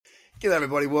G'day,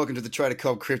 everybody. Welcome to the Trader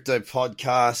Cobb Crypto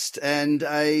Podcast and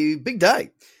a big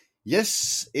day.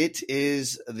 Yes, it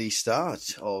is the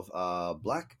start of our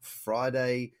Black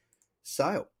Friday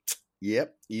sale.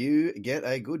 Yep, you get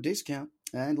a good discount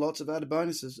and lots of added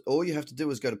bonuses. All you have to do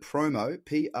is go to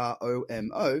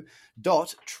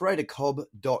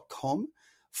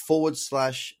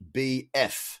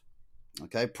promo.tradercobb.com/BF.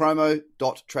 Okay,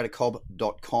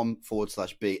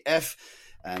 promo.tradercobb.com/BF.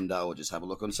 And we'll just have a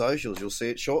look on socials. You'll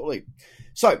see it shortly.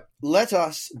 So let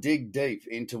us dig deep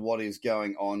into what is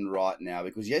going on right now,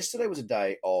 because yesterday was a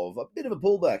day of a bit of a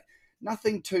pullback.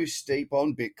 Nothing too steep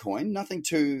on Bitcoin, nothing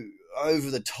too over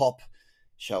the top,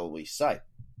 shall we say.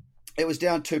 It was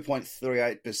down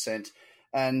 2.38%,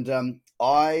 and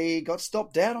I got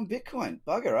stopped out on Bitcoin.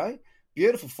 Bugger, eh?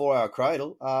 Beautiful 4-hour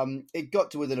cradle. It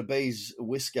got to within a bee's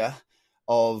whisker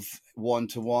of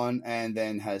 1-to-1 and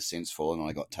then has since fallen and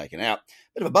I got taken out.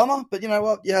 Bit of a bummer, but you know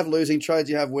what? You have losing trades,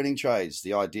 you have winning trades.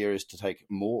 The idea is to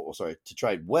to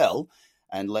trade well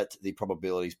and let the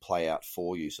probabilities play out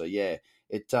for you. So yeah,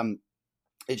 it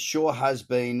sure has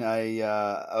been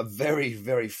a very,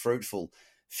 very fruitful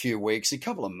few weeks, a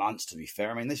couple of months to be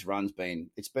fair. I mean, this run's been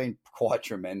quite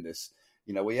tremendous.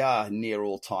 You know, we are near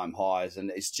all-time highs and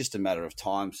it's just a matter of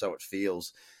time, so it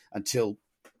feels, until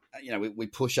we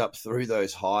push up through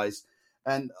those highs,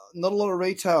 and not a lot of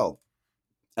retail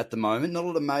at the moment, not a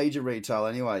lot of major retail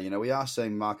anyway. We are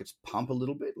seeing markets pump a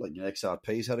little bit, like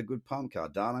XRP's had a good pump,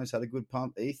 Cardano's had a good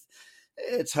pump, ETH,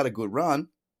 it's had a good run.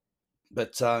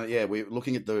 But we're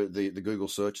looking at the Google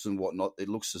searches and whatnot. It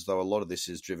looks as though a lot of this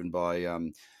is driven by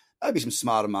maybe some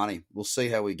smarter money. We'll see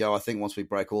how we go. I think once we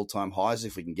break all-time highs,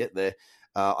 if we can get there,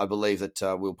 I believe that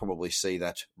we'll probably see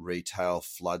that retail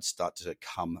flood start to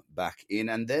come back in.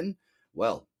 And then,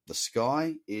 well, the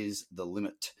sky is the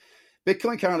limit.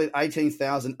 Bitcoin currently at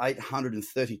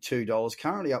 $18,832,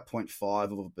 currently up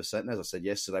 0.5%. And as I said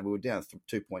yesterday, we were down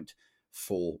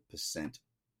 2.4%.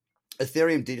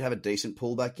 Ethereum did have a decent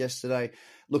pullback yesterday.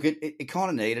 Look, it kind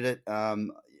of needed it.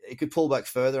 It could pull back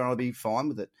further and I'll be fine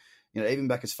with it. Even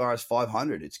back as far as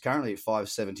 500. It's currently at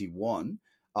 571.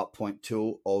 Up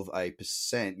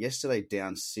 0.2%. Yesterday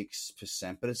down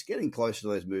 6%, but it's getting closer to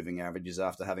those moving averages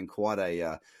after having quite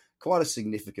a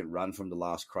significant run from the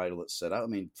last cradle that's set up. I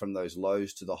mean, from those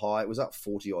lows to the high, it was up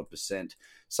 40-odd%.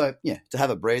 So yeah, to have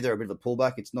a breather, a bit of a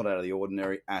pullback, it's not out of the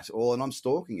ordinary at all, and I'm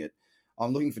stalking it.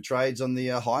 I'm looking for trades on the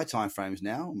high time frames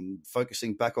now. I'm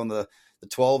focusing back on the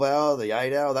 12-hour, the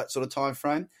 8-hour, that sort of time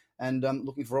frame, and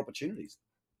looking for opportunities.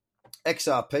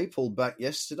 XRP pulled back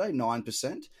yesterday,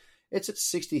 9%. It's at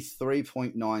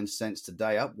 63.9 cents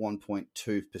today, up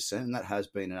 1.2%, and that has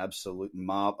been an absolutely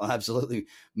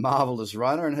marvelous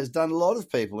runner and has done a lot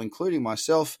of people, including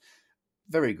myself,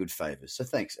 very good favors. So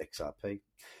thanks, XRP.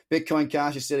 Bitcoin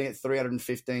Cash is sitting at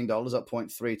 $315, up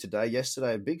 0.3 today.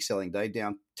 Yesterday, a big selling day,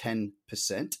 down 10%.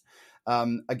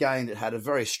 Again, it had a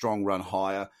very strong run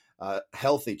higher.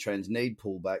 Healthy trends need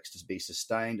pullbacks to be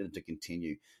sustained and to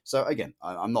continue. So again,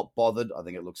 I'm not bothered. I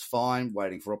think it looks fine,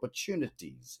 waiting for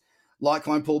opportunities.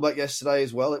 Litecoin pullback yesterday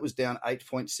as well. It was down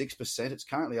 8.6%. It's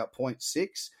currently up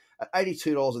 0.6 at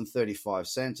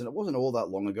 $82.35. And it wasn't all that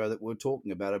long ago that we were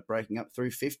talking about it breaking up through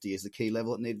 50 as the key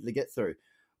level it needed to get through.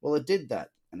 Well, it did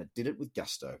that, and it did it with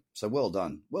gusto. So well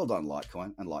done. Well done,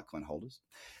 Litecoin and Litecoin holders.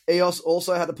 EOS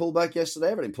also had a pullback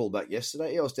yesterday. Everything pulled back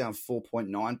yesterday. EOS down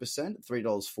 4.9% at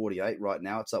 $3.48 right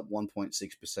now. It's up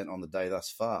 1.6% on the day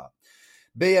thus far.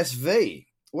 BSV.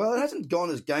 Well, it hasn't gone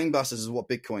as gangbusters as what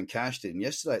Bitcoin Cash did. And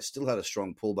yesterday, it still had a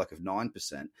strong pullback of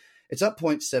 9%. It's up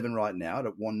 0.7 right now at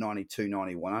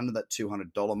 $192.91, under that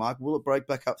 $200 mark. Will it break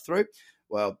back up through?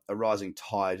 Well, a rising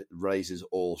tide raises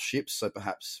all ships, so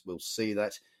perhaps we'll see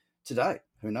that today.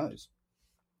 Who knows?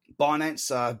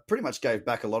 Binance pretty much gave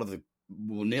back a lot of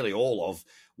nearly all of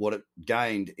what it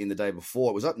gained in the day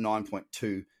before. It was up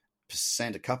 9.2%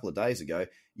 a couple of days ago.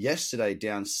 Yesterday,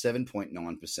 down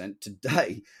 7.9%.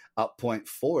 Today, up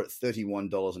 0.4 at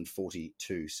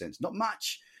 $31.42. Not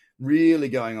much really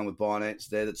going on with Binance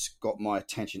there that's got my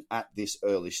attention at this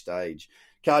early stage.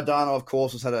 Cardano, of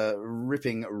course, has had a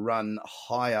ripping run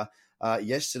higher.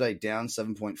 Yesterday, down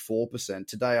 7.4%.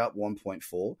 Today, up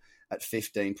 1.4 at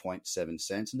 15.7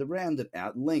 cents. And to round it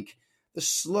out, Link, the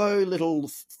slow little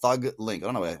thug Link.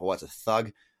 I don't know why it's a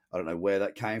thug. I don't know where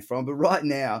that came from, but right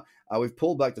now we've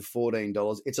pulled back to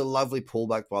 $14. It's a lovely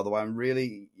pullback, by the way.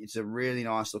 It's a really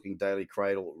nice looking daily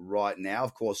cradle right now.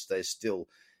 Of course, there's still,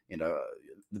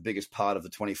 the biggest part of the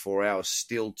 24 hours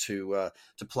still to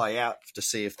play out to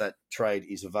see if that trade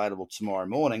is available tomorrow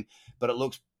morning. But it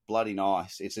looks bloody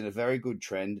nice. It's in a very good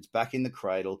trend. It's back in the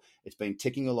cradle. It's been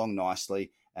ticking along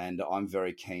nicely, and I'm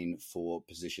very keen for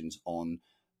positions on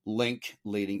link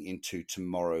leading into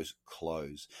tomorrow's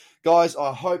close. Guys,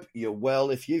 I hope you're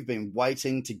well. If you've been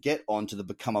waiting to get onto the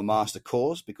Become a Master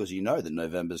course because you know that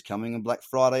November's coming and Black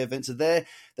Friday events are there,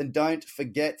 then don't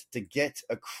forget to get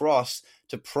across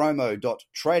to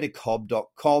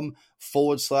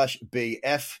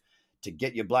promo.tradercobb.com/BF to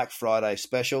get your Black Friday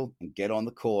special and get on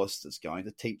the course that's going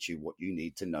to teach you what you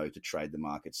need to know to trade the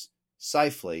markets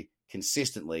safely,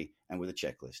 consistently, and with a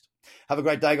checklist. Have a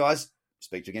great day, guys.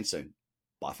 Speak to you again soon.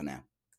 Bye for now.